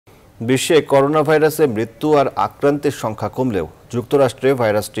বিশ্বে করোনা ভাইরাসে মৃত্যু আর আক্রান্তের সংখ্যা কমলেও যুক্তরাষ্ট্রে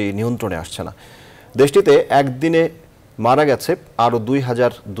ভাইরাসটি নিয়ন্ত্রণে আসছে না। দেশটিতে একদিনে মারা গেছে আরও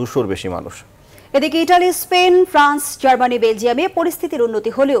 ২'২০০'র বেশি মানুষ। এদিকে ইটালি, স্পেন, ফ্রান্স, জার্মানি, বেলজিয়ামে পরিস্থিতির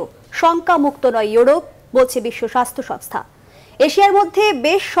উন্নতি হলেও শঙ্কামুক্ত নয় ইউরোপ, বলছে বিশ্ব স্বাস্থ্য সংস্থা। এশিয়ার মধ্যে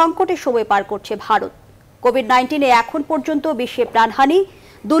বেশ সংকটের সময় পার করছে ভারত। কোভিড-19 এখন পর্যন্ত বিশ্বে প্রাণহানি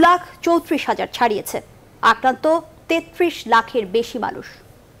 2,34,000 ছাড়িয়েছে। আক্রান্ত 33 লাখের বেশি মানুষ।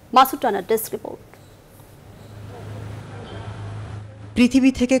 মাসুদ রানার ডেস্ক রিপোর্ট। পৃথিবী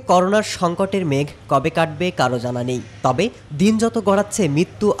থেকে করোনার সংকটের মেঘ কবে কাটবে কারো জানা নেই। তবে দিন যত গড়াচ্ছে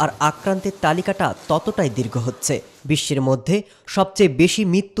মৃত্যু আর আক্রান্তের তালিকাটা ততটাই দীর্ঘ হচ্ছে। বিশ্বের মধ্যে সবচেয়ে বেশি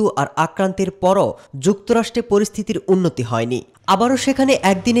মৃত্যু আর আক্রান্তের পরও যুক্তরাষ্ট্রে পরিস্থিতির উন্নতি হয়নি। আবারও সেখানে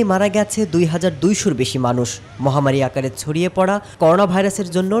একদিনে মারা গেছে 2,200'র বেশি মানুষ। মহামারী আকারে ছড়িয়ে পড়া করোনা ভাইরাসের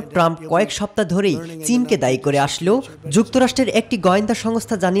জন্য ট্রাম্প কয়েক সপ্তাহ ধরেই চীনকে দায়ী করে আসলেও যুক্তরাষ্ট্রের একটি গোয়েন্দা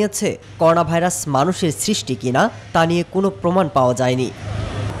সংস্থা জানিয়েছে করোনা ভাইরাস মানুষের সৃষ্টি কিনা তা নিয়ে কোনো প্রমাণ পাওয়া যায়নি।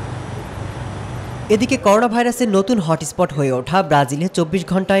 এদিকে করোনা ভাইরাসের নতুন হটস্পট হয়ে ওঠা ব্রাজিলে 24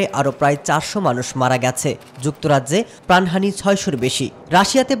 ঘন্টায় আরও প্রায় 400 মানুষ মারা গেছে। যুক্তরাজ্যে প্রাণহানি 600'র বেশি।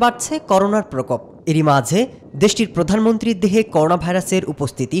 রাশিয়াতে বাড়ছে করোনার প্রকোপ। এরই মাঝে দেশটির প্রধানমন্ত্রীর দেহে করোনা ভাইরাসের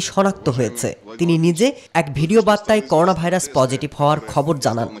উপস্থিতি শনাক্ত হয়েছে। তিনি নিজে এক ভিডিও বার্তায় করোনা ভাইরাস পজিটিভ হওয়ার খবর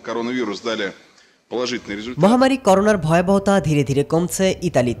জানান। মহামারী করোনার ভয়াবহতা ধীরে ধীরে কমছে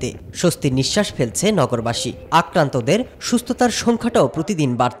ইতালিতে। স্বস্তির নিঃশ্বাস ফেলছে নগরবাসী। আক্রান্তদের সুস্থতার সংখ্যাটাও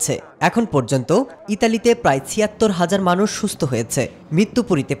প্রতিদিন বাড়ছে। এখন পর্যন্ত ইতালিতে প্রায় ৭৬,০০০ মানুষ সুস্থ হয়েছে।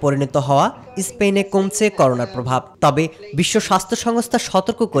 মৃত্যুপুরীতে পরিণত হওয়া স্পেনে কমছে করোনার প্রভাব। তবে বিশ্ব স্বাস্থ্য সংস্থা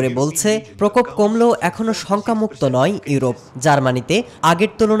সতর্ক করে বলছে প্রকোপ কমলেও এখনও শঙ্কামুক্ত নয় ইউরোপ। জার্মানিতে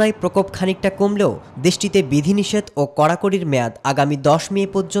আগের তুলনায় প্রকোপ খানিকটা কমলেও দেশটিতে বিধিনিষেধ ও কড়াকড়ির মেয়াদ আগামী 10 মে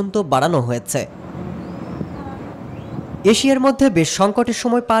পর্যন্ত বাড়ানো হয়েছে। এশিয়ার মধ্যে বেশ সংকটের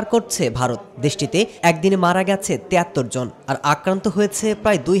সময় পার করছে ভারত। দেশটিতে একদিনে মারা গেছে 73 জন আর আক্রান্ত হয়েছে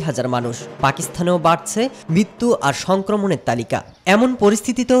প্রায় 2,000 মানুষ। পাকিস্তানেও বাড়ছে মৃত্যু আর সংক্রমণের তালিকা। এমন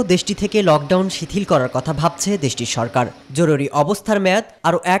পরিস্থিতিতেও দেশটি থেকে লকডাউন শিথিল করার কথা ভাবছে দেশটির সরকার। জরুরি অবস্থার মেয়াদ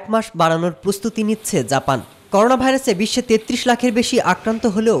আরও 1 মাস বাড়ানোর প্রস্তুতি নিচ্ছে জাপান। করোনা ভাইরাসে বিশ্বে 33 লাখের বেশি আক্রান্ত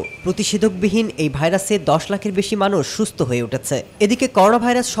হলেও প্রতিষেধকবিহীন এই ভাইরাসে 10 লাখের বেশি মানুষ সুস্থ হয়ে উঠেছে। এদিকে করোনা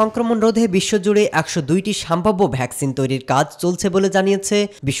ভাইরাস সংক্রমণ রোধে বিশ্বজুড়ে 102টি সম্ভাব্য ভ্যাকসিন তৈরির কাজ চলছে বলে জানিয়েছে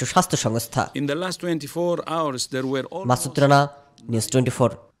বিশ্ব স্বাস্থ্য সংস্থা। মাসুদ রানা, নিউজ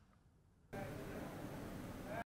 24।